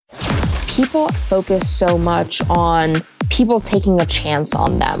people focus so much on people taking a chance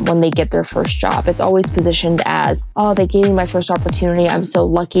on them when they get their first job. It's always positioned as, oh, they gave me my first opportunity. I'm so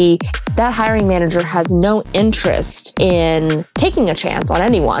lucky. That hiring manager has no interest in taking a chance on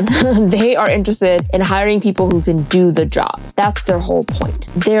anyone. They are interested in hiring people who can do the job. That's their whole point.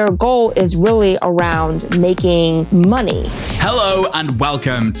 Their goal is really around making money. Hello and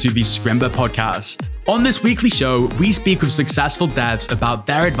welcome to the Scrimba podcast. On this weekly show, we speak with successful devs about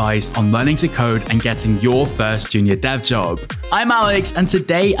their advice on learning to code and getting your first junior dev job. I'm Alex, and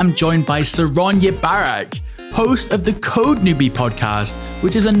today I'm joined by Saron Yitbarek, host of the CodeNewbie podcast,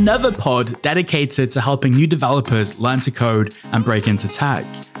 which is another pod dedicated to helping new developers learn to code and break into tech.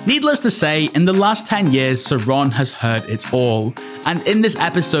 Needless to say, in the last 10 years, Saron has heard it all. And in this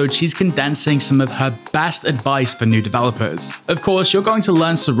episode, she's condensing some of her best advice for new developers. Of course, you're going to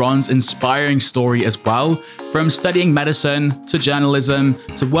learn Saron's inspiring story as well, from studying medicine to journalism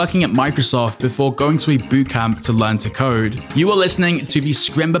to working at Microsoft before going to a bootcamp to learn to code. You are listening to the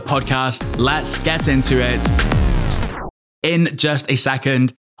Scrimba podcast. Let's get into it. In just a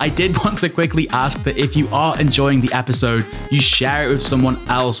second, I did want to quickly ask that if you are enjoying the episode, you share it with someone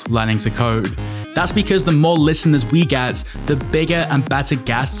else learning to code. That's because the more listeners we get, the bigger and better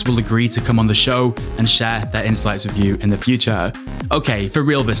guests will agree to come on the show and share their insights with you in the future. Okay, for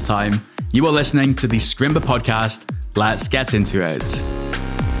real this time. You are listening to the Scrimba podcast. Let's get into it.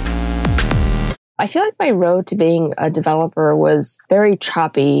 I feel like my road to being a developer was very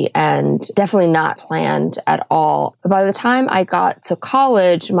choppy and definitely not planned at all. But by the time I got to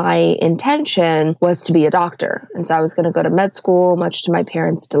college, my intention was to be a doctor. And so I was going to go to med school, much to my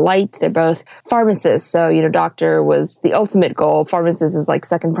parents' delight. They're both pharmacists. So, doctor was the ultimate goal. Pharmacist is like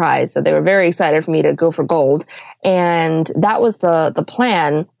second prize. So they were very excited for me to go for gold. And that was the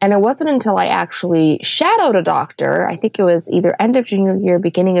plan. And it wasn't until I actually shadowed a doctor, I think it was either end of junior year,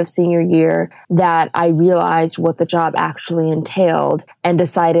 beginning of senior year, that I realized what the job actually entailed and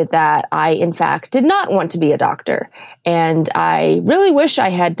decided that I, in fact, did not want to be a doctor. And I really wish I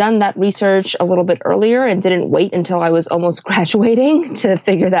had done that research a little bit earlier and didn't wait until I was almost graduating to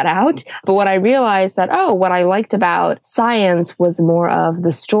figure that out. But when I realized that, what I liked about science was more of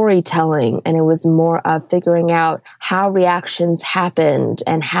the storytelling, and it was more of figuring out how reactions happened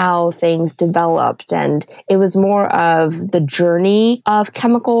and how things developed. And it was more of the journey of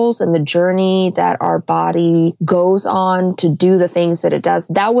chemicals and the journey that our body goes on to do the things that it does.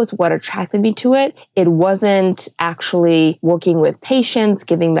 That was what attracted me to it. It wasn't actually working with patients,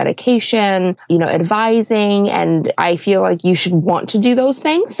 giving medication, advising. And I feel like you should want to do those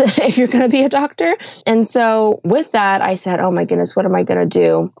things if you're going to be a doctor. And so with that, I said, oh my goodness, what am I going to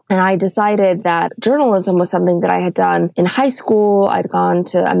do? And I decided that journalism was something that I had done in high school. I'd gone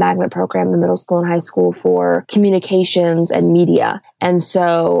to a magnet program in middle school and high school for communications and media. And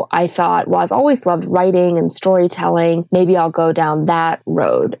so I thought, well, I've always loved writing and storytelling. Maybe I'll go down that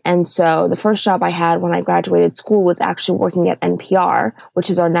road. And so the first job I had when I graduated school was actually working at NPR, which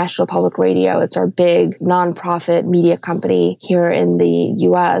is our national public radio. It's our big nonprofit media company here in the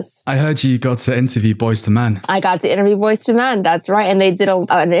US. I heard you got to interview Boyz II Men. I got to interview Boyz II Men. That's right. And they did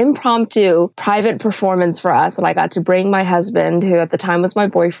an impromptu private performance for us. And I got to bring my husband, who at the time was my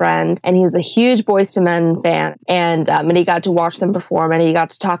boyfriend, and he was a huge Boyz II Men fan. And he got to watch them perform, and he got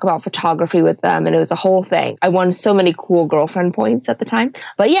to talk about photography with them. And it was a whole thing. I won so many cool girlfriend points at the time.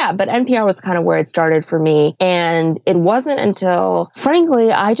 But NPR was kind of where it started for me. And it wasn't until,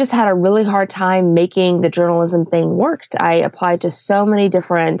 frankly, I just had a really hard time making the journalism thing work. I applied to so many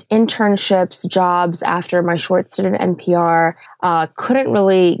different internships, jobs after my short stint at NPR. Couldn't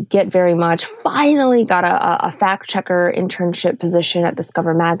really get very much. Finally got a fact checker internship position at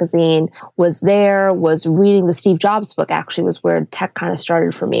Discover Magazine. Was reading the Steve Jobs book, actually, was where tech kind of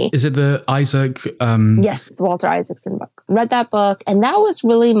started for me. Is it the Isaac? Yes, the Walter Isaacson book. Read that book. And that was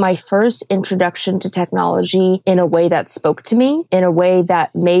really my first introduction to technology in a way that spoke to me, in a way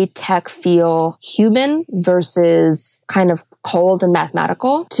that made tech feel human versus kind of cold and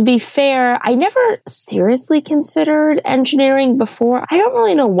mathematical. To be fair, I never seriously considered engineering before. I don't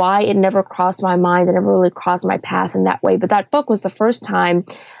really know why it never crossed my mind. It never really crossed my path in that way. But that book was the first time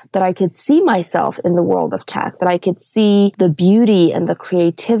that I could see myself in the world of tech, that I could see the beauty and the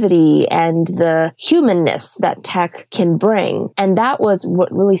creativity and the humanness that tech can bring. And that was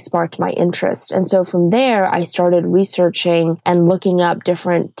what really sparked my interest. And so from there, I started researching and looking up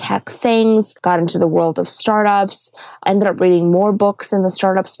different tech things, got into the world of startups, ended up reading more books in the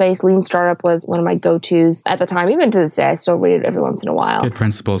startup space. Lean Startup was one of my go-tos at the time. Even to this day, I still read it every once in a while. Good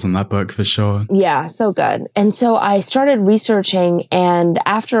principles in that book for sure. Yeah, so good. And so I started researching, and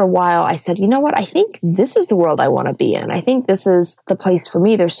after a while I said, you know what? I think this is the world I want to be in. I think this is the place for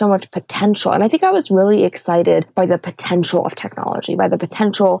me. There's so much potential. And I think I was really excited by the potential of technology, by the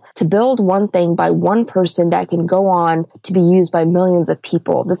potential to build one thing by one person that can go on to be used by millions of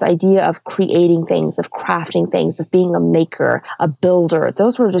people. This idea of creating things, of crafting things, of being a maker, a builder.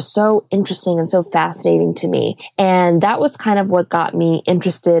 Those were just so interesting and so fascinating to me. And that was kind of what got me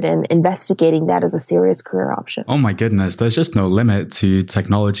interested in investigating that as a serious career option. Oh my goodness, there's just no limit to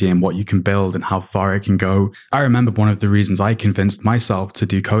technology and what you can build and how far it can go. I remember one of the reasons I convinced myself to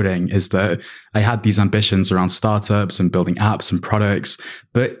do coding is that I had these ambitions around startups and building apps and products.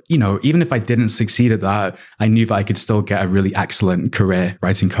 But, even if I didn't succeed at that, I knew that I could still get a really excellent career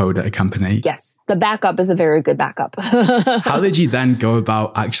writing code at a company. Yes, the backup is a very good backup. How did you then go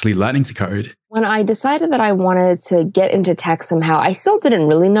about actually learning to code? When I decided that I wanted to get into tech somehow, I still didn't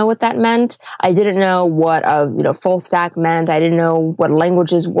really know what that meant. I didn't know what full stack meant. I didn't know what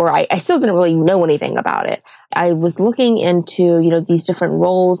languages were. I still didn't really know anything about it. I was looking into, these different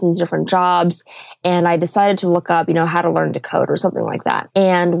roles and these different jobs, and I decided to look up, how to learn to code or something like that.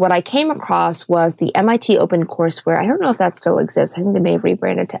 And what I came across was the MIT Open Courseware. I don't know if that still exists. I think they may have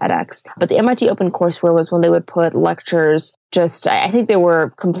rebranded to edX. But the MIT Open Courseware was when they would put lectures I think they were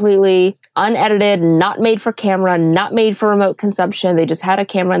completely unedited, not made for camera, not made for remote consumption. They just had a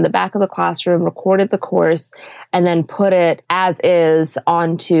camera in the back of the classroom, recorded the course, and then put it as is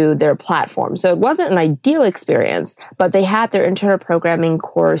onto their platform. So it wasn't an ideal experience, but they had their internal programming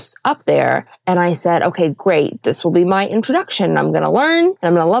course up there. And I said, okay, great. This will be my introduction. I'm going to learn and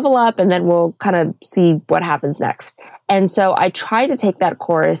I'm going to level up, and then we'll kind of see what happens next. And so I tried to take that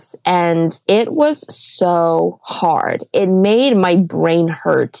course, and it was so hard. It made my brain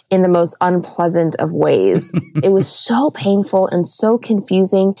hurt in the most unpleasant of ways. It was so painful and so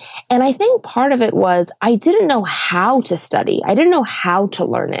confusing. And I think part of it was I didn't know how to study. I didn't know how to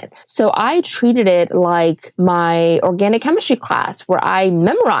learn it. So I treated it like my organic chemistry class where I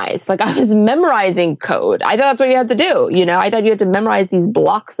memorized, like I was memorizing code. I thought that's what you had to do. I thought you had to memorize these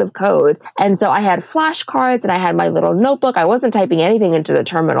blocks of code. And so I had flashcards and I had my little notebook. I wasn't typing anything into the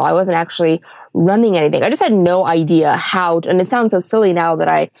terminal. I wasn't actually running anything. I just had no idea how to, and it sounds so silly now that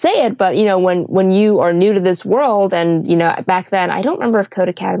I say it, but when you are new to this world, and back then, I don't remember if Code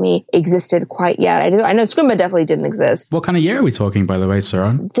Academy existed quite yet. I know Scrimba definitely didn't exist. What kind of year are we talking, by the way,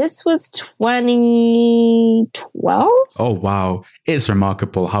 Saron? This was 2012. Oh, wow. It's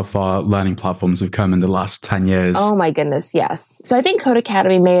remarkable how far learning platforms have come in the last 10 years. Oh my goodness, yes. So I think Code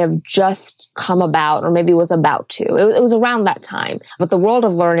Academy may have just come about, or maybe was about to. It was around that time. But the world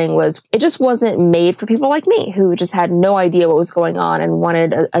of learning it just wasn't made for people like me who just had no idea what was going on and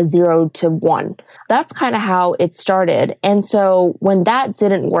wanted a 0 to 1. That's kind of how it started. And so when that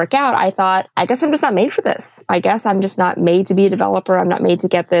didn't work out, I thought, I guess I'm just not made for this. I guess I'm just not made to be a developer. I'm not made to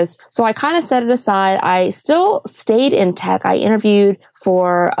get this. So I kind of set it aside. I still stayed in tech. I interviewed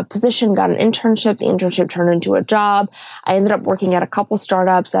for a position, got an internship. The internship turned into a job. I ended up working at a couple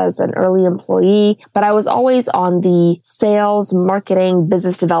startups as an early employee, but I was always on the sales, marketing,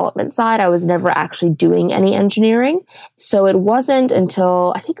 business development side. I was never actually doing any engineering. So it wasn't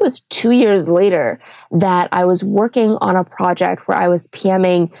until I think it was 2 years later that I was working on a project where I was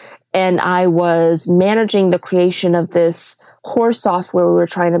PMing and I was managing the creation of this core software we were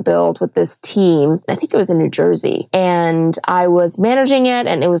trying to build with this team. I think it was in New Jersey. And I was managing it,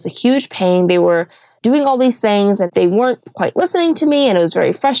 and it was a huge pain. They were doing all these things and they weren't quite listening to me, and it was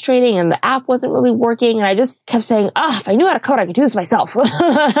very frustrating, and the app wasn't really working. And I just kept saying, if I knew how to code, I could do this myself.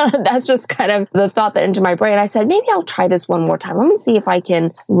 That's just kind of the thought that entered my brain. I said, maybe I'll try this one more time. Let me see if I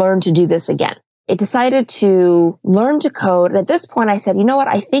can learn to do this again. I decided to learn to code. And at this point, I said, you know what?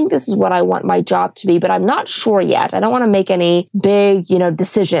 I think this is what I want my job to be, but I'm not sure yet. I don't want to make any big,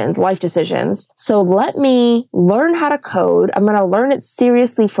 decisions, life decisions. So let me learn how to code. I'm going to learn it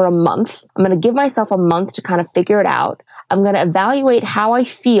seriously for a month. I'm going to give myself a month to kind of figure it out. I'm going to evaluate how I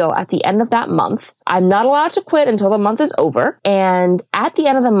feel at the end of that month. I'm not allowed to quit until the month is over. And at the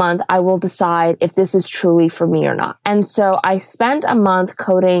end of the month, I will decide if this is truly for me or not. And so I spent a month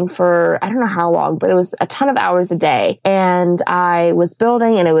coding for, I don't know how long, but it was a ton of hours a day. And I was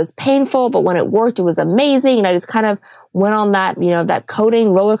building, and it was painful, but when it worked, it was amazing. And I just kind of went on that, that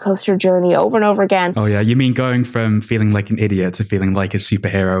coding roller coaster journey over and over again. Oh yeah. You mean going from feeling like an idiot to feeling like a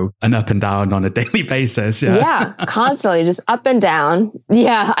superhero and up and down on a daily basis? Yeah, constantly just up and down.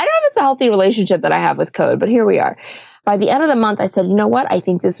 Yeah. I don't know if it's a healthy relationship that I have with code, but here we are. By the end of the month, I said, you know what? I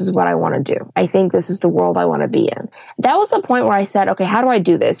think this is what I want to do. I think this is the world I want to be in. That was the point where I said, okay, how do I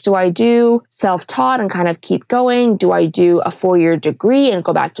do this? Do I do self-taught and kind of keep going? Do I do a 4-year degree and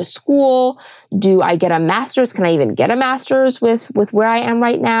go back to school? Do I get a master's? Can I even get a master's with where I am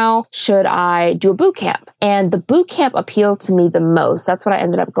right now? Should I do a boot camp? And the boot camp appealed to me the most. That's what I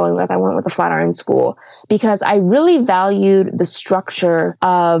ended up going with. I went with the Flatiron School because I really valued the structure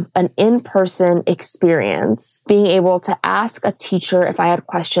of an in-person experience, being able to ask a teacher if I had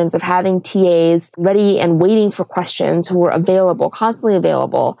questions, of having TAs ready and waiting for questions who were available, constantly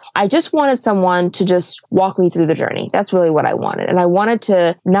available. I just wanted someone to just walk me through the journey. That's really what I wanted. And I wanted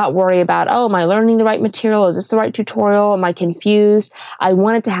to not worry about, oh, am I learning the right material? Is this the right tutorial? Am I confused? I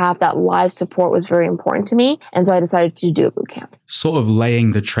wanted to have that live support was very important to me. And so I decided to do a boot camp. Sort of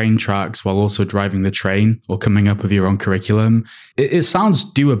laying the train tracks while also driving the train or coming up with your own curriculum. It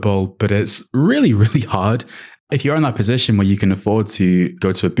sounds doable, but it's really, really hard. If you're in that position where you can afford to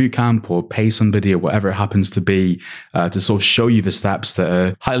go to a boot camp or pay somebody or whatever it happens to be to sort of show you the steps that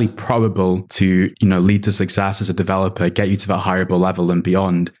are highly probable to, lead to success as a developer, get you to that hireable level and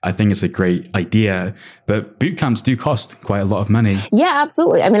beyond, I think it's a great idea. But boot camps do cost quite a lot of money. Yeah,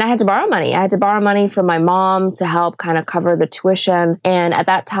 absolutely. I mean, I had to borrow money. I had to borrow money from my mom to help kind of cover the tuition. And at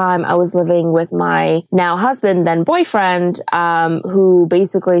that time, I was living with my now husband, then boyfriend, who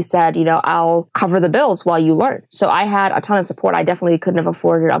basically said, I'll cover the bills while you learn. So I had a ton of support. I definitely couldn't have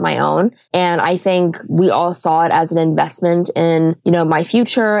afforded it on my own. And I think we all saw it as an investment in, my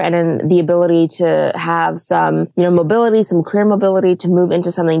future and in the ability to have some, mobility, some career mobility to move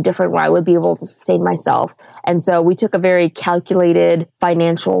into something different where I would be able to sustain myself. And so we took a very calculated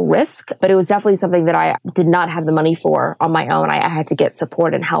financial risk, but it was definitely something that I did not have the money for on my own. I had to get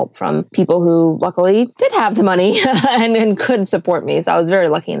support and help from people who luckily did have the money and could support me. So I was very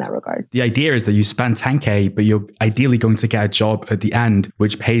lucky in that regard. The idea is that you spend $10K, but you're ideally going to get a job at the end,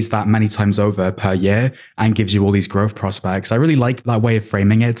 which pays that many times over per year and gives you all these growth prospects. I really like that way of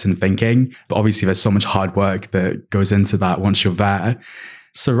framing it and thinking, but obviously there's so much hard work that goes into that once you're there.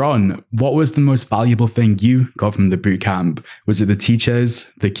 Saron, what was the most valuable thing you got from the bootcamp? Was it the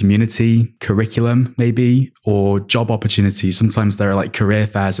teachers, the community, curriculum maybe, or job opportunities? Sometimes there are like career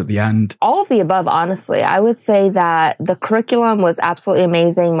fairs at the end. All of the above, honestly. I would say that the curriculum was absolutely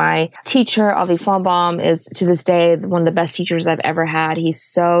amazing. My teacher, Avi Flombaum, is to this day one of the best teachers I've ever had. He's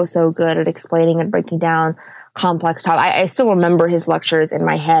so good at explaining and breaking down complex topic. I still remember his lectures in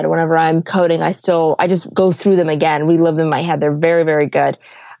my head. Whenever I'm coding, I just go through them again, relive them in my head. They're very, very good.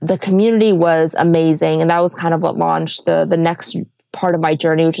 The community was amazing. And that was kind of what launched the next part of my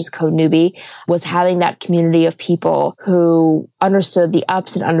journey, which is CodeNewbie, was having that community of people who understood the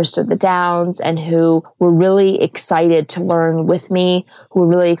ups and understood the downs and who were really excited to learn with me, who were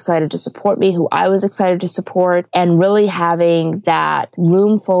really excited to support me, who I was excited to support, and really having that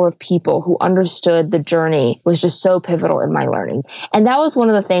room full of people who understood the journey was just so pivotal in my learning. And that was one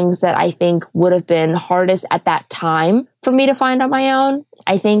of the things that I think would have been hardest at that time for me to find on my own.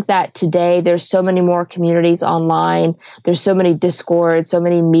 I think that today there's so many more communities online. There's so many Discord, so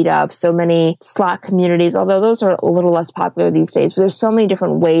many meetups, so many Slack communities, although those are a little less popular these days, but there's so many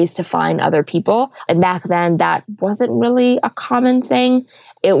different ways to find other people. And back then that wasn't really a common thing.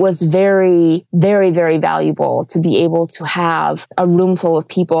 It was very, very, very valuable to be able to have a room full of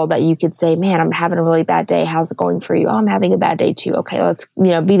people that you could say, man, I'm having a really bad day. How's it going for you? Oh, I'm having a bad day too. Okay, let's,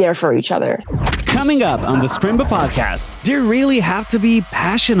 be there for each other. Coming up on the Scrimba podcast, do you really have to be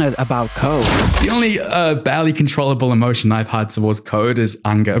passionate about code? The only barely controllable emotion I've had towards code is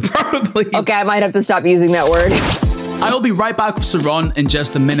anger, probably. Okay, I might have to stop using that word. I will be right back with Saron in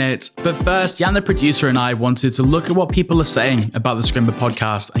just a minute. But first, Jan, the producer, and I wanted to look at what people are saying about the Scrimba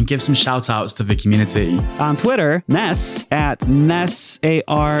podcast and give some shout outs to the community. On Twitter, Ness at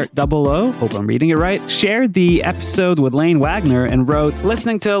NessAR00, hope I'm reading it right, shared the episode with Lane Wagner and wrote,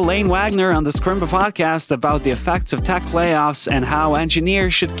 listening to Lane Wagner on the Scrimba podcast about the effects of tech layoffs and how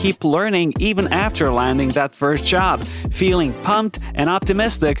engineers should keep learning even after landing that first job. Feeling pumped and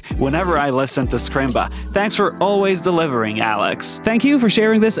optimistic whenever I listen to Scrimba. Thanks for always delivering, Alex. Thank you for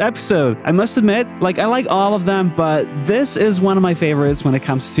sharing this episode. I must admit, I like all of them, but this is one of my favorites when it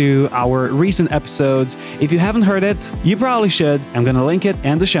comes to our recent episodes. If you haven't heard it, you probably should. I'm gonna link it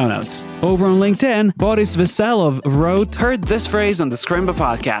in the show notes. Over on LinkedIn, Boris Veselov wrote, heard this phrase on the Scrimba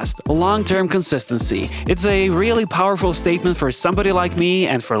podcast, long-term consistency. It's a really powerful statement for somebody like me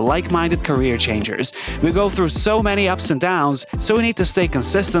and for like-minded career changers. We go through so many ups and downs, so we need to stay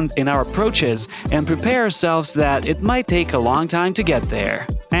consistent in our approaches and prepare ourselves that it it might take a long time to get there.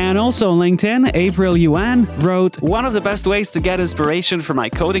 And also on LinkedIn, April Yuan wrote, "One of the best ways to get inspiration for my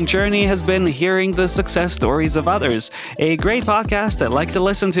coding journey has been hearing the success stories of others. A great podcast I like to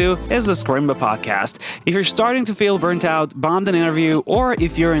listen to is the Scrimba podcast. If you're starting to feel burnt out, bombed an interview, or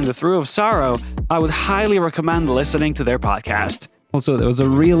if you're in the throes of sorrow, I would highly recommend listening to their podcast." Also, there was a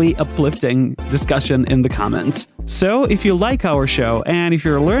really uplifting discussion in the comments. So if you like our show and if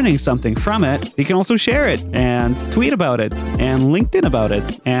you're learning something from it, you can also share it and tweet about it and LinkedIn about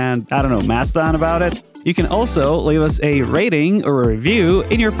it and, I don't know, Mastodon about it. You can also leave us a rating or a review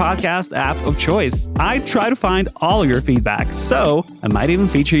in your podcast app of choice. I try to find all of your feedback, so I might even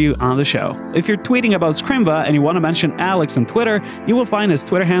feature you on the show. If you're tweeting about Scrimba and you want to mention Alex on Twitter, you will find his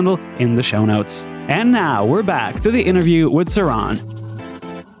Twitter handle in the show notes. And now we're back to the interview with Saron.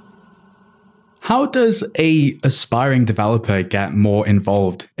 How does a aspiring developer get more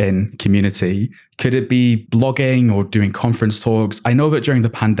involved in community? Could it be blogging or doing conference talks? I know that during the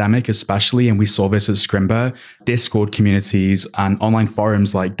pandemic especially, and we saw this at Scrimba, Discord communities and online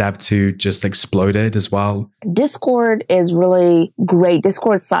forums like Dev2 just exploded as well. Discord is really great.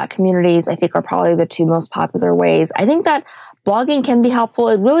 Discord Slack communities, I think, are probably the two most popular ways. I think that blogging can be helpful.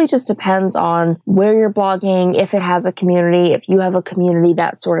 It really just depends on where you're blogging, if it has a community, if you have a community,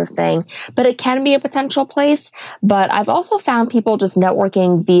 that sort of thing. But it can be a potential place. But I've also found people just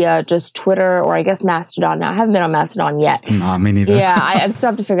networking via just Twitter or I guess Mastodon. Now, I haven't been on Mastodon yet. Nah, me neither. Yeah, I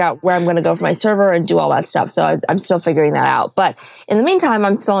still have to figure out where I'm going to go for my server and do all that stuff. So I'm still figuring that out. But in the meantime,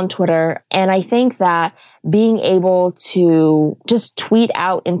 I'm still on Twitter. And I think that being able to just tweet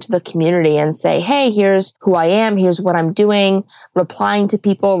out into the community and say, hey, here's who I am, here's what I'm doing, replying to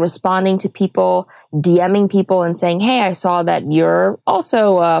people, responding to people, DMing people and saying, hey, I saw that you're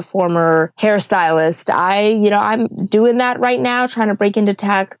also a former hairstylist. I'm doing that right now, trying to break into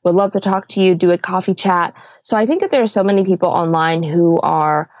tech. Would love to talk to you, do a coffee chat. So I think that there are so many people online who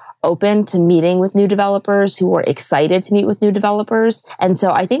are open to meeting with new developers, who are excited to meet with new developers. And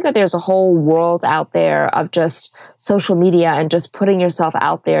so I think that there's a whole world out there of just social media and just putting yourself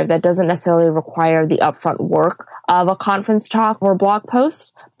out there that doesn't necessarily require the upfront work of a conference talk or blog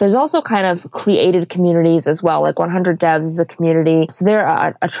post. There's also kind of created communities as well, like 100 Devs is a community. So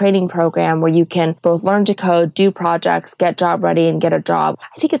they're a training program where you can both learn to code, do projects, get job ready, and get a job.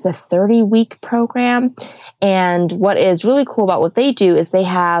 I think it's a 30-week program. And what is really cool about what they do is they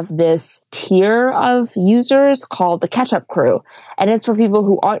have this tier of users called the catch-up crew. And it's for people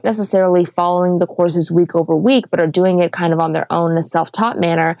who aren't necessarily following the courses week over week, but are doing it kind of on their own in a self-taught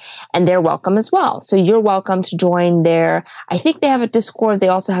manner. And they're welcome as well. So you're welcome to join their, I think they have a Discord. They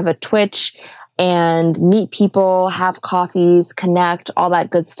also have a Twitch, and meet people, have coffees, connect, all that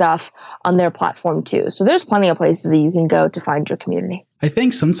good stuff on their platform too. So there's plenty of places that you can go to find your community. I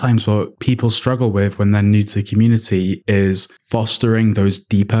think sometimes what people struggle with when they're new to community is fostering those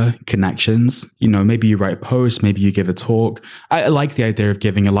deeper connections. You know, maybe you write a post, maybe you give a talk. I like the idea of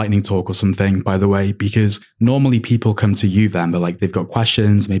giving a lightning talk or something, by the way, because normally people come to you then, but like they've got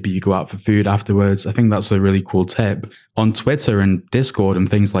questions, maybe you go out for food afterwards. I think that's a really cool tip. On Twitter and Discord and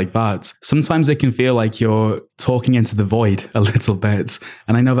things like that, sometimes it can feel like you're talking into the void a little bit.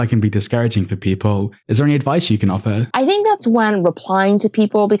 And I know that can be discouraging for people. Is there any advice you can offer? I think that's when replying to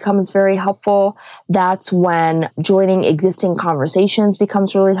people becomes very helpful. That's when joining existing conversations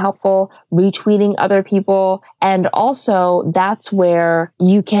becomes really helpful, retweeting other people. And also that's where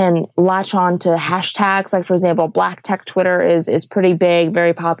you can latch on to hashtags. Like, for example, Black Tech Twitter is pretty big,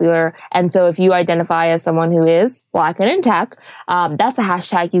 very popular. And so if you identify as someone who is Black and in tech, that's a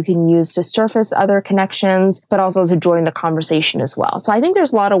hashtag you can use to surface other connections, but also to join the conversation as well. So I think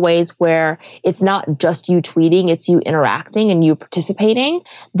there's a lot of ways where it's not just you tweeting, it's you interacting and you participating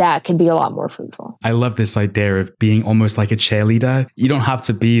that can be a lot more fruitful. I love this idea of being almost like a cheerleader. You don't have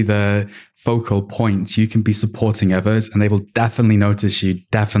to be the focal point. You can be supporting others and they will definitely notice you,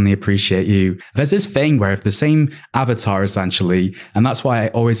 definitely appreciate you. There's this thing where if the same avatar essentially, and that's why I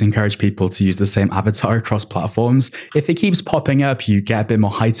always encourage people to use the same avatar across platforms. If it keeps popping up, you get a bit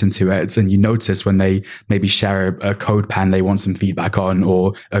more heightened to it and you notice when they maybe share a code pen they want some feedback on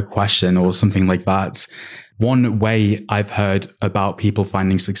or a question or something like that. One way I've heard about people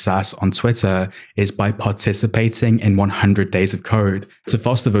finding success on Twitter is by participating in 100 days of code. To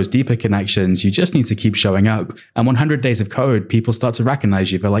foster those deeper connections, you just need to keep showing up. And 100 days of code, people start to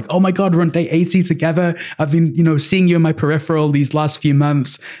recognize you. They're like, oh my God, we're on day 80 together. I've been, seeing you in my peripheral these last few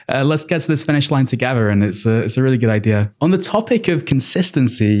months. Let's get to this finish line together. And it's a really good idea. On the topic of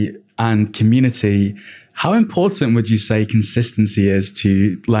consistency and community, how important would you say consistency is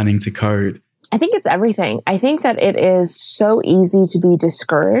to learning to code? I think it's everything. I think that it is so easy to be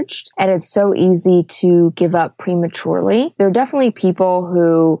discouraged and it's so easy to give up prematurely. There are definitely people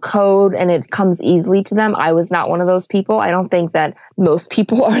who code and it comes easily to them. I was not one of those people. I don't think that most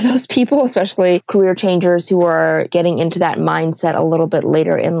people are those people, especially career changers who are getting into that mindset a little bit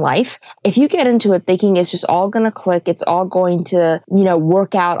later in life. If you get into it thinking it's just all going to click, it's all going to,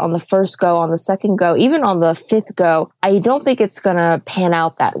 work out on the first go, on the second go, even on the fifth go, I don't think it's going to pan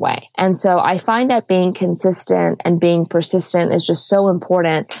out that way. And so I find that being consistent and being persistent is just so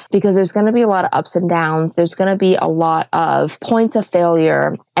important because there's going to be a lot of ups and downs. There's going to be a lot of points of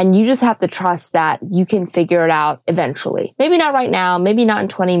failure. And you just have to trust that you can figure it out eventually. Maybe not right now, maybe not in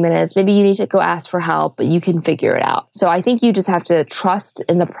 20 minutes. Maybe you need to go ask for help, but you can figure it out. So I think you just have to trust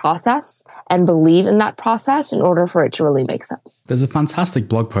in the process and believe in that process in order for it to really make sense. There's a fantastic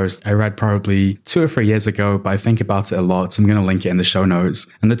blog post I read probably 2 or 3 years ago, but I think about it a lot. So I'm going to link it in the show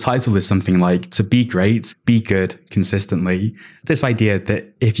notes. And the title is something like, to be great, be good consistently. This idea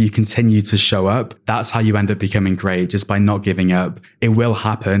that if you continue to show up, that's how you end up becoming great, just by not giving up. It will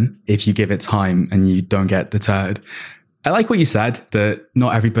happen if you give it time and you don't get deterred. I like what you said, that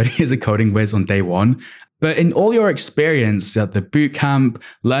not everybody is a coding whiz on day one. But in all your experience at the bootcamp,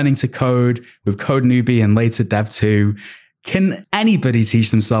 learning to code with CodeNewbie and later Dev2, can anybody teach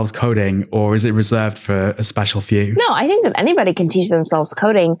themselves coding, or is it reserved for a special few? No, I think that anybody can teach themselves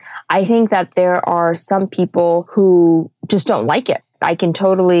coding. I think that there are some people who just don't like it. I can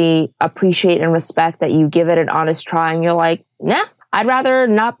totally appreciate and respect that you give it an honest try and you're like, nah, I'd rather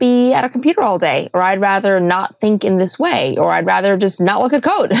not be at a computer all day, or I'd rather not think in this way, or I'd rather just not look at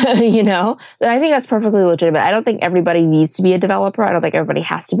code, And I think that's perfectly legitimate. I don't think everybody needs to be a developer. I don't think everybody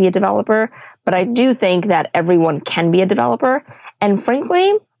has to be a developer, but I do think that everyone can be a developer. And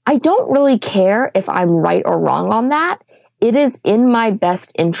frankly, I don't really care if I'm right or wrong on that. It is in my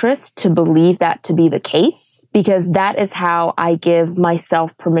best interest to believe that to be the case, because that is how I give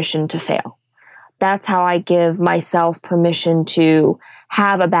myself permission to fail. That's how I give myself permission to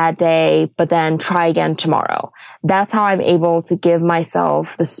have a bad day, but then try again tomorrow. That's how I'm able to give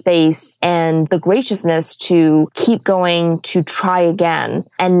myself the space and the graciousness to keep going, to try again,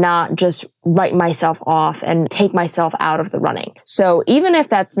 and not just write myself off and take myself out of the running. So even if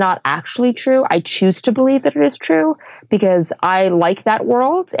that's not actually true, I choose to believe that it is true because I like that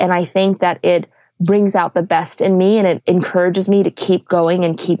world and I think that it brings out the best in me and it encourages me to keep going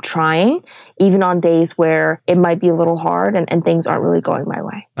and keep trying, even on days where it might be a little hard and things aren't really going my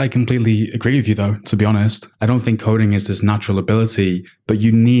way. I completely agree with you though, to be honest. I don't think coding is this natural ability, but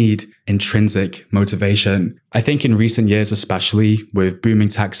you need intrinsic motivation. I think in recent years, especially with booming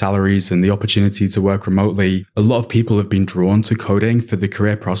tech salaries and the opportunity to work remotely, a lot of people have been drawn to coding for the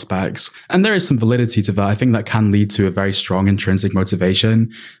career prospects. And there is some validity to that. I think that can lead to a very strong intrinsic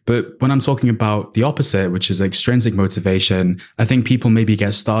motivation. But when I'm talking about the opposite, which is extrinsic motivation, I think people maybe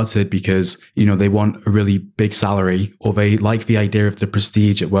get started because, they want a really big salary, or they like the idea of the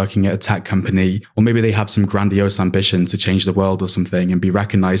prestige at working at a tech company, or maybe they have some grandiose ambition to change the world or something and be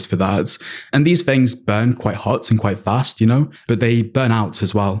recognized for that. And these things burn quite hot and quite fast, but they burn out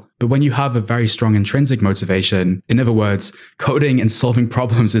as well. But when you have a very strong intrinsic motivation, in other words, coding and solving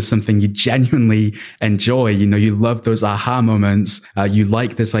problems is something you genuinely enjoy. You love those aha moments. You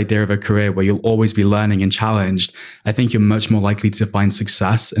like this idea of a career where you'll always be learning and challenged. I think you're much more likely to find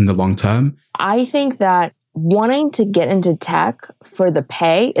success in the long term. I think that wanting to get into tech for the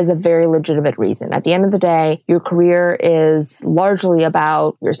pay is a very legitimate reason. At the end of the day, your career is largely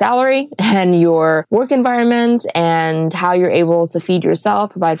about your salary and your work environment and how you're able to feed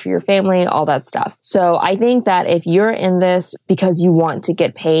yourself, provide for your family, all that stuff. So I think that if you're in this because you want to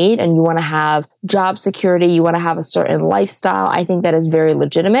get paid and you want to have job security, you want to have a certain lifestyle, I think that is very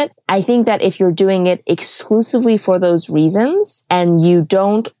legitimate. I think that if you're doing it exclusively for those reasons and you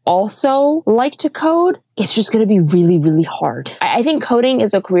don't also like to code, it's just going to be really, really hard. I think coding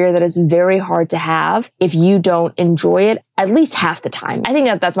is a career that is very hard to have if you don't enjoy it at least half the time. I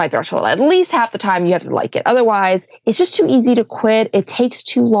think that's my threshold. At least half the time you have to like it. Otherwise, it's just too easy to quit. It takes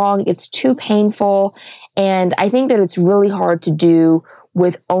too long. It's too painful. And I think that it's really hard to do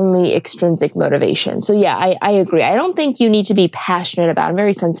with only extrinsic motivation. So yeah, I agree. I don't think you need to be passionate about it. I'm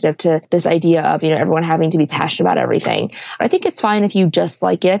very sensitive to this idea of, everyone having to be passionate about everything. I think it's fine if you just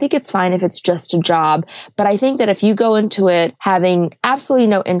like it. I think it's fine if it's just a job. But I think that if you go into it having absolutely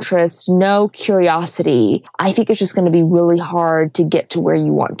no interest, no curiosity, I think it's just going to be really hard to get to where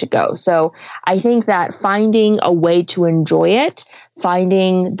you want to go. So I think that finding a way to enjoy it,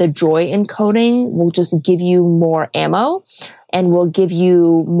 finding the joy in coding will just give you more ammo and will give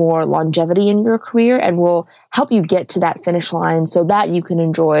you more longevity in your career and will help you get to that finish line so that you can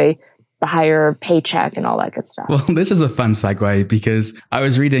enjoy the higher paycheck and all that good stuff. Well, this is a fun segue because I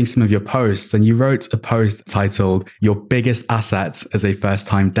was reading some of your posts and you wrote a post titled Your Biggest Asset as a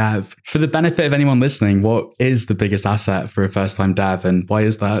First-Time Dev. For the benefit of anyone listening, what is the biggest asset for a first-time dev and why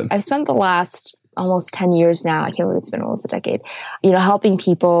is that? I've spent the last almost 10 years now. I can't believe it's been almost a decade, helping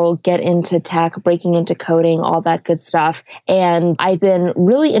people get into tech, breaking into coding, all that good stuff. And I've been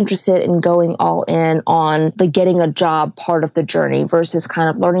really interested in going all in on the getting a job part of the journey versus kind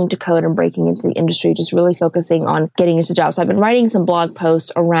of learning to code and breaking into the industry, just really focusing on getting into jobs. So I've been writing some blog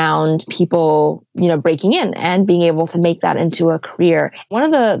posts around people, breaking in and being able to make that into a career. One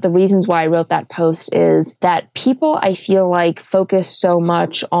of the reasons why I wrote that post is that people, I feel like, focus so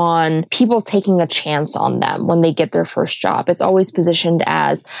much on people taking a chance on them when they get their first job. It's always positioned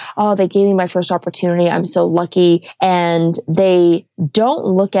as, oh, they gave me my first opportunity. I'm so lucky. And they don't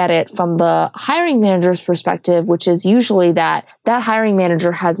look at it from the hiring manager's perspective, which is usually that hiring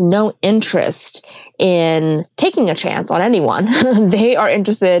manager has no interest in taking a chance on anyone. They are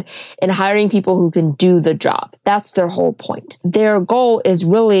interested in hiring people who can do the job. That's their whole point. Their goal is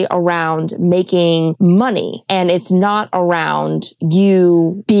really around making money, and it's not around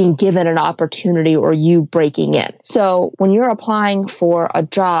you being given an opportunity or you breaking in. So when you're applying for a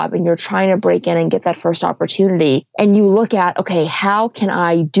job and you're trying to break in and get that first opportunity, and you look at, okay, how can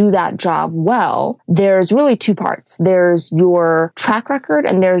I do that job well? There's really two parts. There's your track record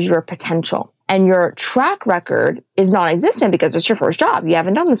and there's your potential. And your track record is non-existent because it's your first job. You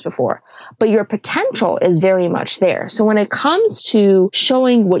haven't done this before. But your potential is very much there. So when it comes to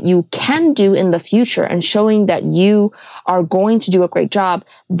showing what you can do in the future and showing that you are going to do a great job,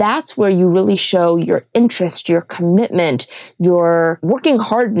 that's where you really show your interest, your commitment, your working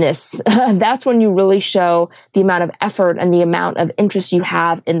hardness. That's when you really show the amount of effort and the amount of interest you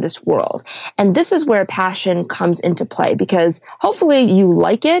have in this world. And this is where passion comes into play because hopefully you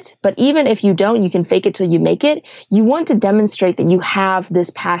like it, but even if you don't, you can fake it till you make it. You want to demonstrate that you have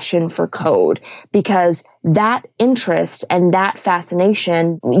this passion for code because that interest and that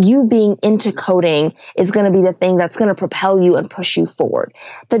fascination, you being into coding is going to be the thing that's going to propel you and push you forward.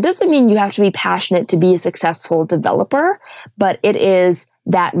 That doesn't mean you have to be passionate to be a successful developer, but it is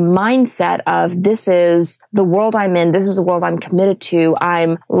that mindset of this is the world I'm in. This is the world I'm committed to.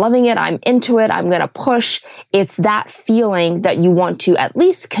 I'm loving it. I'm into it. I'm going to push. It's that feeling that you want to at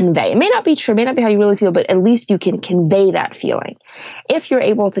least convey. It may not be true. It may not be how you really feel, but at least you can convey that feeling. If you're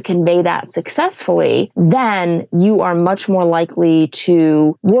able to convey that successfully, then you are much more likely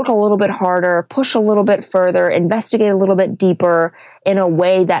to work a little bit harder, push a little bit further, investigate a little bit deeper in a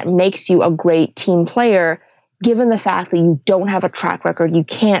way that makes you a great team player. Given the fact that you don't have a track record, you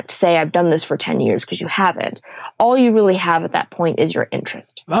can't say I've done this for 10 years because you haven't. All you really have at that point is your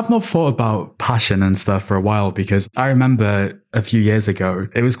interest. I've not thought about passion and stuff for a while because I remember a few years ago,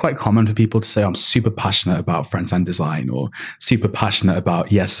 it was quite common for people to say, I'm super passionate about front-end design or super passionate about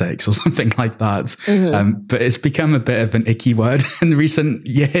ES6 or something like that. Mm-hmm. But it's become a bit of an icky word in recent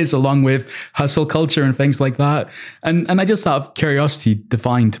years, along with hustle culture and things like that. And I just out of curiosity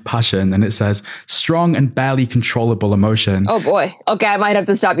defined passion, and it says strong and barely controllable emotion. Oh boy. Okay, I might have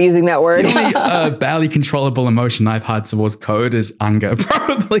to stop using that word. The only barely controllable emotion I've had towards code is anger,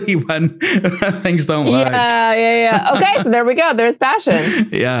 probably when things don't work. Yeah. Okay, so there we go. There's passion.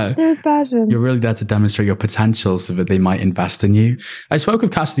 Yeah. There's passion. You're really there to demonstrate your potential so that they might invest in you. I spoke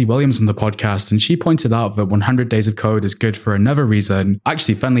with Cassidy Williams on the podcast and she pointed out that 100 Days of Code is good for another reason.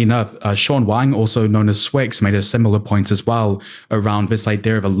 Actually, funnily enough, Sean Wang, also known as Swix, made a similar point as well around this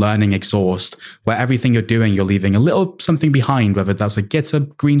idea of a learning exhaust, where everything you're doing, you're leaving a little something behind, whether that's a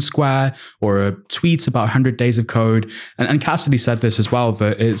GitHub green square or a tweet about 100 Days of Code. And Cassidy said this as well,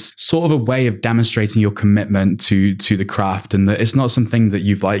 that it's sort of a way of demonstrating your commitment to the craft, and that it's not something that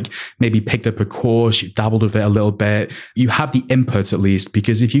you've like maybe picked up a course, you've dabbled with it a little bit. You have the input at least,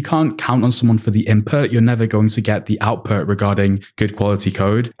 because if you can't count on someone for the input, you're never going to get the output regarding good quality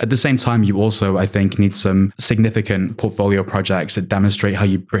code. At the same time, you also, I think, need some significant portfolio projects that demonstrate how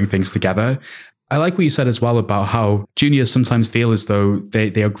you bring things together. I like what you said as well about how juniors sometimes feel as though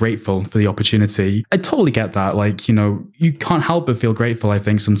they are grateful for the opportunity. I totally get that. Like, you know, you can't help but feel grateful, I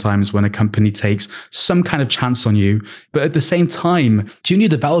think, sometimes when a company takes some kind of chance on you. But at the same time, junior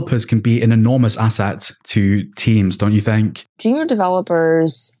developers can be an enormous asset to teams, don't you think? Junior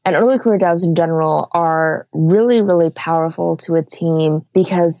developers and early career devs in general are really, really powerful to a team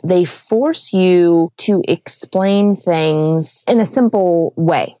because they force you to explain things in a simple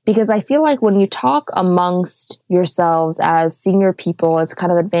way. Because I feel like when you talk amongst yourselves as senior people, as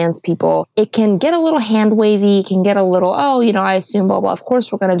kind of advanced people, it can get a little hand wavy. It can get a little, I assume, blah, blah. Of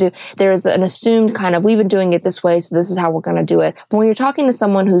course we're going to do. There's an assumed kind of, we've been doing it this way, so this is how we're going to do it. But when you're talking to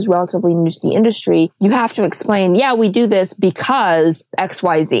someone who's relatively new to the industry, you have to explain, yeah, we do this because X,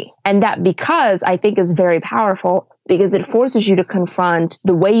 Y, Z. And that because I think is very powerful, because it forces you to confront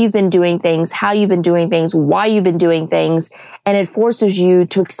the way you've been doing things, how you've been doing things, why you've been doing things. And it forces you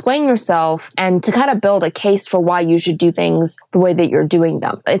to explain yourself and to kind of build a case for why you should do things the way that you're doing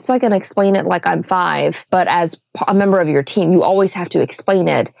them. It's like an explain it like I'm 5, but as a member of your team, you always have to explain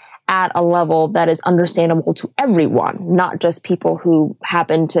it at a level that is understandable to everyone, not just people who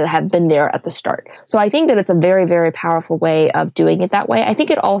happen to have been there at the start. So I think that it's a very, very powerful way of doing it that way. I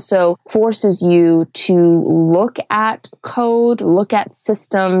think it also forces you to look at code, look at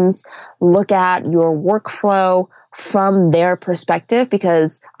systems, look at your workflow from their perspective,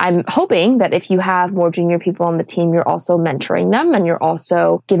 because I'm hoping that if you have more junior people on the team, you're also mentoring them and you're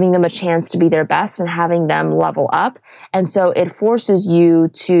also giving them a chance to be their best and having them level up. And so it forces you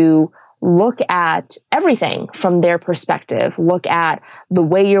to look at everything from their perspective. Look at the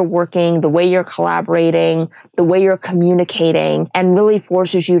way you're working, the way you're collaborating, the way you're communicating, and really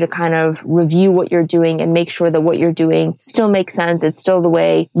forces you to kind of review what you're doing and make sure that what you're doing still makes sense. It's still the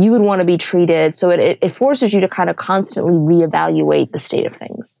way you would want to be treated. So it forces you to kind of constantly reevaluate the state of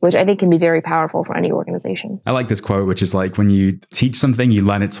things, which I think can be very powerful for any organization. I like this quote, which is like, when you teach something, you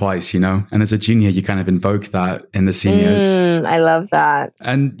learn it twice, And as a junior, you kind of invoke that in the seniors. I love that.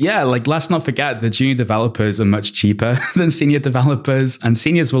 And yeah, let's not forget that junior developers are much cheaper than senior developers, and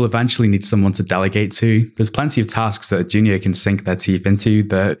seniors will eventually need someone to delegate to. There's plenty of tasks that a junior can sink their teeth into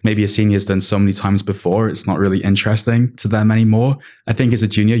that maybe a senior's done so many times before, it's not really interesting to them anymore. I think as a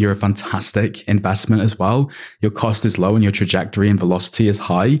junior, you're a fantastic investment as well. Your cost is low and your trajectory and velocity is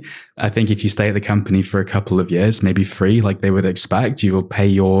high. I think if you stay at the company for a couple of years, maybe free, like they would expect, you will pay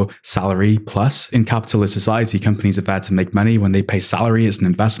your salary plus. In capitalist society, companies are there to make money. When they pay salary, it's an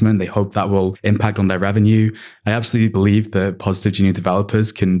investment. They hope that will impact on their revenue. I absolutely believe that positive junior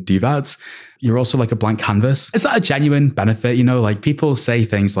developers can do that. You're also like a blank canvas. Is that a genuine benefit? Like people say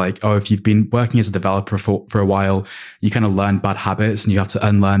things like, oh, if you've been working as a developer for a while, you kind of learn bad habits and you have to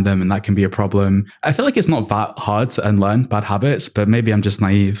unlearn them, and that can be a problem. I feel like it's not that hard to unlearn bad habits, but maybe I'm just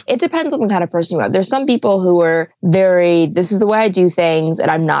naive. It depends on the kind of person you are. There's some people who are this is the way I do things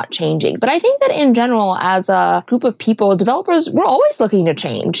and I'm not changing. But I think that in general, as a group of people, developers, we're always looking to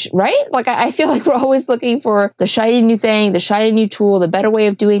change, right? Like I feel like we're always looking for the shiny new thing, the shiny new tool, the better way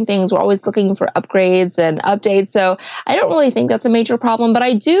of doing things. We're always looking for upgrades and updates. So I don't really think that's a major problem, but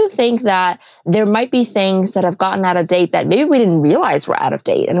I do think that there might be things that have gotten out of date that maybe we didn't realize were out of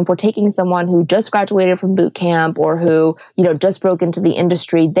date. And if we're taking someone who just graduated from boot camp or who, just broke into the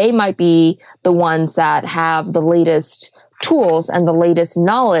industry, they might be the ones that have the latest tools and the latest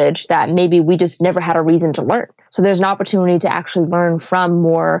knowledge that maybe we just never had a reason to learn. So there's an opportunity to actually learn from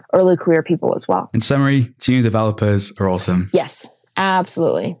more early career people as well. In summary, junior developers are awesome. Yes,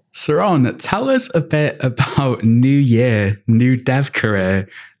 absolutely. Saron, tell us a bit about New Year, New Dev Career.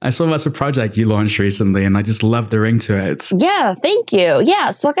 I saw that's a project you launched recently, and I just love the ring to it. Yeah, thank you.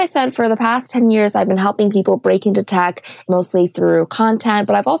 Yeah, so like I said, for the past 10 years, I've been helping people break into tech, mostly through content,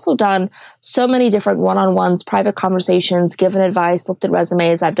 but I've also done so many different one-on-ones, private conversations, given advice, looked at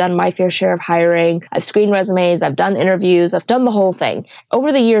resumes. I've done my fair share of hiring. I've screened resumes. I've done interviews. I've done the whole thing.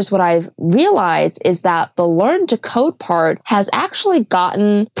 Over the years, what I've realized is that the learn to code part has actually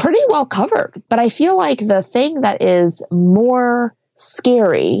gotten pretty well covered. But I feel like the thing that is more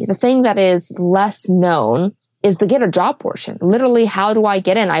scary, the thing that is less known, is the get a job portion. Literally, how do I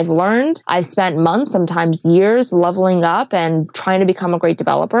get in? I've spent months, sometimes years, leveling up and trying to become a great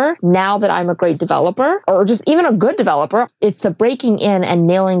developer. Now that I'm a great developer, or just even a good developer, it's the breaking in and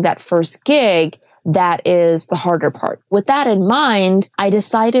nailing that first gig that is the harder part. With that in mind, I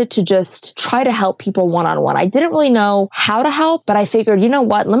decided to just try to help people one-on-one. I didn't really know how to help, but I figured, you know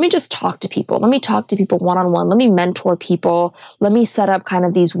what? Let me just talk to people. Let me talk to people one-on-one. Let me mentor people. Let me set up kind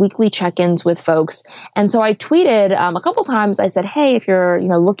of these weekly check-ins with folks. And so I tweeted a couple times. I said, hey, if you're,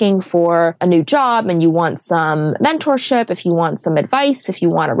 looking for a new job and you want some mentorship, if you want some advice, if you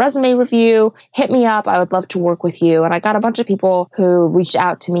want a resume review, hit me up. I would love to work with you. And I got a bunch of people who reached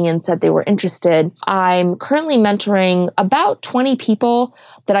out to me and said they were interested. I'm currently mentoring about 20 people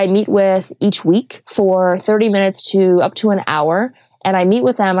that I meet with each week for 30 minutes to up to an hour. And I meet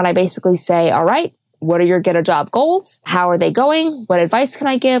with them and I basically say, all right, what are your get a job goals? How are they going? What advice can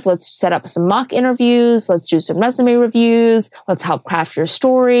I give? Let's set up some mock interviews. Let's do some resume reviews. Let's help craft your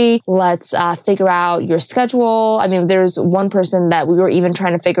story. Let's figure out your schedule. I mean, there's one person that we were even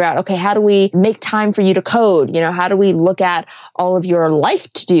trying to figure out, okay, how do we make time for you to code? How do we look at all of your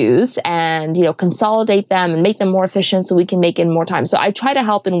life to-dos and, consolidate them and make them more efficient so we can make in more time. So I try to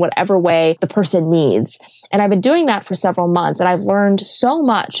help in whatever way the person needs. And I've been doing that for several months, and I've learned so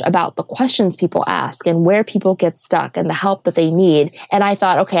much about the questions people ask and where people get stuck and the help that they need. And I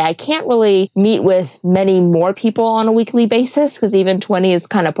thought, okay, I can't really meet with many more people on a weekly basis because even 20 is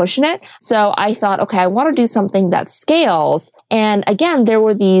kind of pushing it. So I thought, okay, I want to do something that scales. And again, there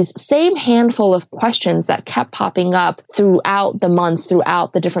were these same handful of questions that kept popping up throughout the months,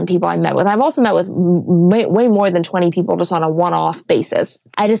 throughout the different people I met with. I've also met with way more than 20 people just on a one-off basis.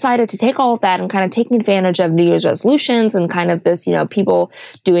 I decided to take all of that and kind of taking advantage of New Year's resolutions and kind of this, people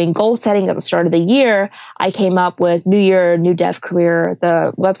doing goal setting at the start of the year. I came up with New Year, New Dev Career.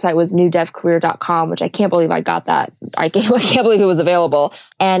 The website was newdevcareer.com, which I can't believe I got that. I can't believe it was available.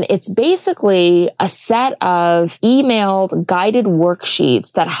 And it's basically a set of emailed guided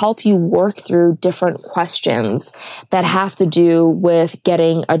worksheets that help you work through different questions that have to do with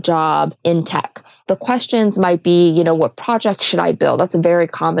getting a job in tech. The questions might be, what project should I build? That's a very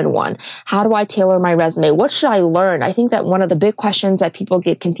common one. How do I tailor my resume? What should I learn? I think that one of the big questions that people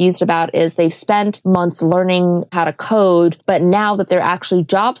get confused about is they've spent months learning how to code, but now that they're actually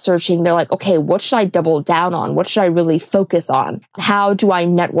job searching, they're like, okay, what should I double down on? What should I really focus on? How do I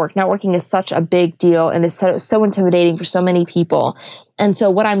network? Networking is such a big deal and it's so intimidating for so many people. And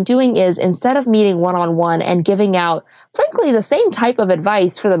so what I'm doing is instead of meeting one-on-one and giving out, frankly, the same type of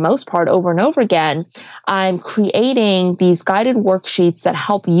advice for the most part over and over again, I'm creating these guided worksheets that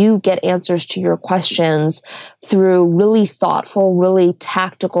help you get answers to your questions through really thoughtful, really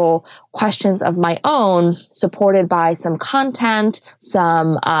tactical questions of my own, supported by some content,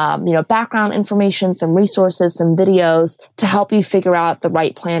 some, background information, some resources, some videos to help you figure out the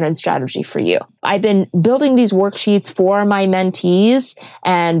right plan and strategy for you. I've been building these worksheets for my mentees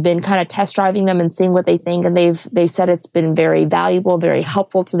and been kind of test driving them and seeing what they think. And they said it's been very valuable, very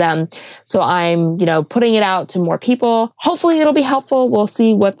helpful to them. So I'm, putting it out to more people. Hopefully it'll be helpful. We'll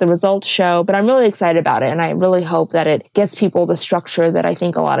see what the results show, but I'm really excited about it. And I really hope that it gets people the structure that I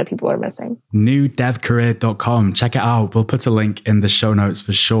think a lot of people are missing. Newdevcareer.com. Check it out. We'll put a link in the show notes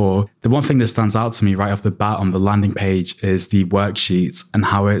for sure. The one thing that stands out to me right off the bat on the landing page is the worksheets and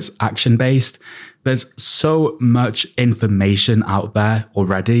how it's action-based. There's so much information out there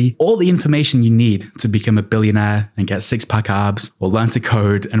already. All the information you need to become a billionaire and get six-pack abs or learn to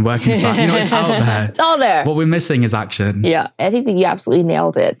code and work in fact, it's out there. It's all there. What we're missing is action. Yeah, I think that you absolutely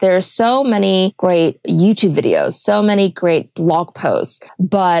nailed it. There are so many great YouTube videos, so many great blog posts,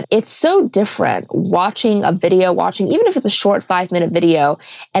 but it's so different watching a video, even if it's a short 5-minute video,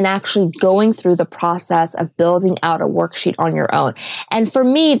 and actually going through the process of building out a worksheet on your own. And for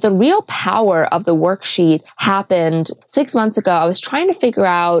me, the real power of the worksheet happened 6 months ago. I was trying to figure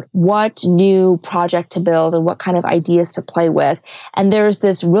out what new project to build and what kind of ideas to play with. And there's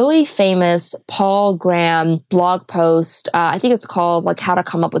this really famous Paul Graham blog post. I think it's called like How to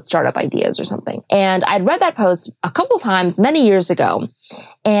Come Up with Startup Ideas or something. And I'd read that post a couple times many years ago.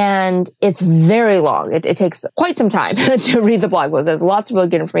 And it's very long. It takes quite some time to read the blog post. There's lots of really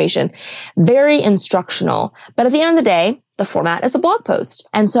good information, very instructional. But at the end of the day, the format is a blog post.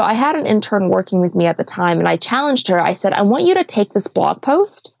 And so I had an intern working with me at the time and I challenged her. I said, I want you to take this blog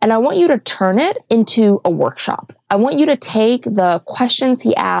post and I want you to turn it into a workshop. I want you to take the questions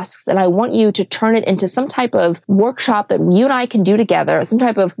he asks and I want you to turn it into some type of workshop that you and I can do together, some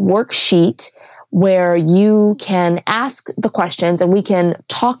type of worksheet where you can ask the questions and we can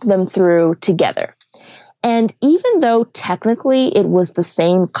talk them through together. And even though technically it was the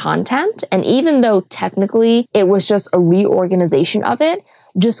same content, and even though technically it was just a reorganization of it,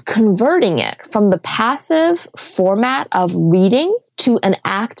 just converting it from the passive format of reading to an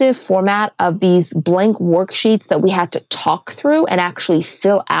active format of these blank worksheets that we had to talk through and actually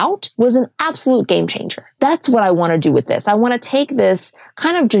fill out was an absolute game changer. That's what I want to do with this. I want to take this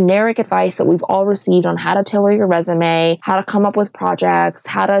kind of generic advice that we've all received on how to tailor your resume, how to come up with projects,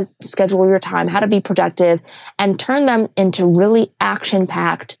 how to schedule your time, how to be productive, and turn them into really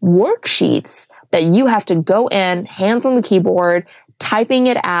action-packed worksheets that you have to go in, hands on the keyboard, typing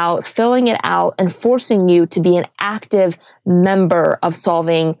it out, filling it out, and forcing you to be an active member of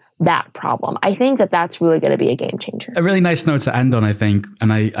solving that problem. I think that that's really going to be a game changer. A really nice note to end on, I think,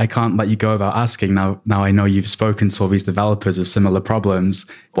 and I can't let you go without asking. Now I know you've spoken to all these developers of similar problems.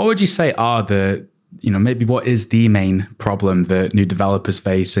 What would you say are the maybe what is the main problem that new developers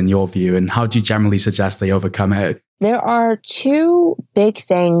face in your view, and how do you generally suggest they overcome it? There are two big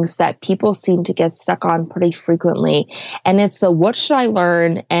things that people seem to get stuck on pretty frequently, and it's the what should I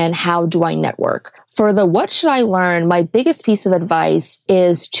learn and how do I network. For the what should I learn, my biggest piece of advice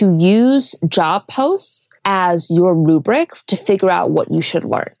is to use job posts as your rubric to figure out what you should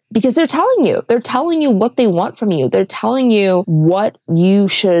learn. Because they're telling you what they want from you. They're telling you what you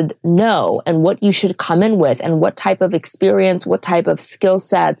should know and what you should come in with and what type of experience, what type of skill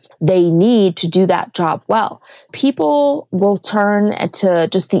sets they need to do that job well. People will turn to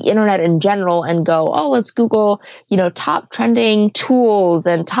just the internet in general and go, oh, let's Google, top trending tools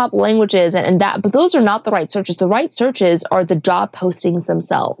and top languages and that. But those are not the right searches. The right searches are the job postings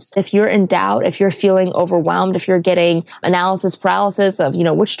themselves. If you're in doubt, if you're feeling overwhelmed, if you're getting analysis paralysis of,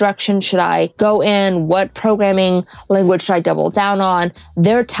 which direction should I go in? What programming language should I double down on?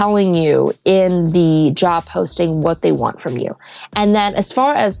 They're telling you in the job posting what they want from you. And then as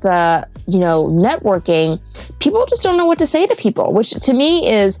far as the, networking, people just don't know what to say to people, which to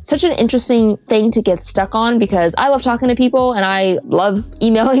me is such an interesting thing to get stuck on because I love talking to people and I love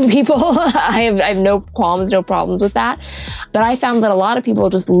emailing people. I have no qualms, no problems with that. But I found that a lot of people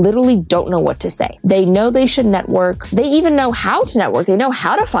just literally don't know what to say. They know they should network. They even know how to network. They know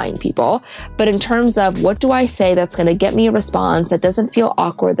how to find people. But in terms of what do I say that's going to get me a response that doesn't feel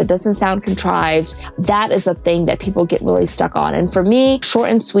awkward, that doesn't sound contrived, that is the thing that people get really stuck on. And for me, short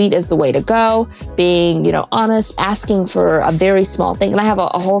and sweet is the way to go. Being, honest, asking for a very small thing. And I have a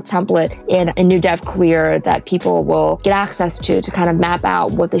whole template in a new dev career that people will get access to kind of map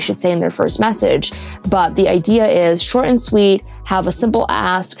out what they should say in their first message. But the idea is short and sweet, have a simple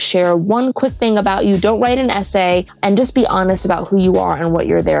ask, share one quick thing about you, don't write an essay, and just be honest about who you are and what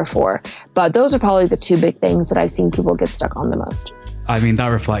you're there for. But those are probably the two big things that I've seen people get stuck on the most. I mean, that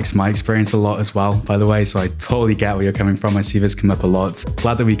reflects my experience a lot as well, by the way, so I totally get where you're coming from. I see this come up a lot.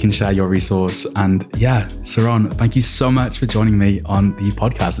 Glad that we can share your resource. And yeah, Saron, thank you so much for joining me on the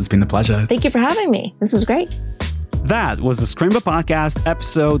podcast. It's been a pleasure. Thank you for having me. This was great. That was the Scrimba Podcast,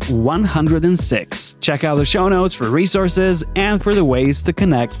 episode 106. Check out the show notes for resources and for the ways to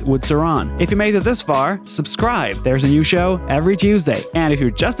connect with Saron. If you made it this far, subscribe. There's a new show every Tuesday. And if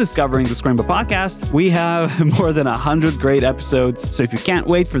you're just discovering the Scrimba Podcast, we have more than 100 great episodes. So if you can't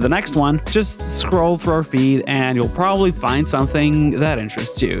wait for the next one, just scroll through our feed and you'll probably find something that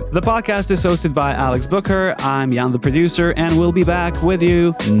interests you. The podcast is hosted by Alex Booker. I'm Jan, the producer, and we'll be back with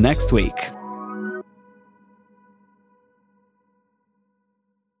you next week.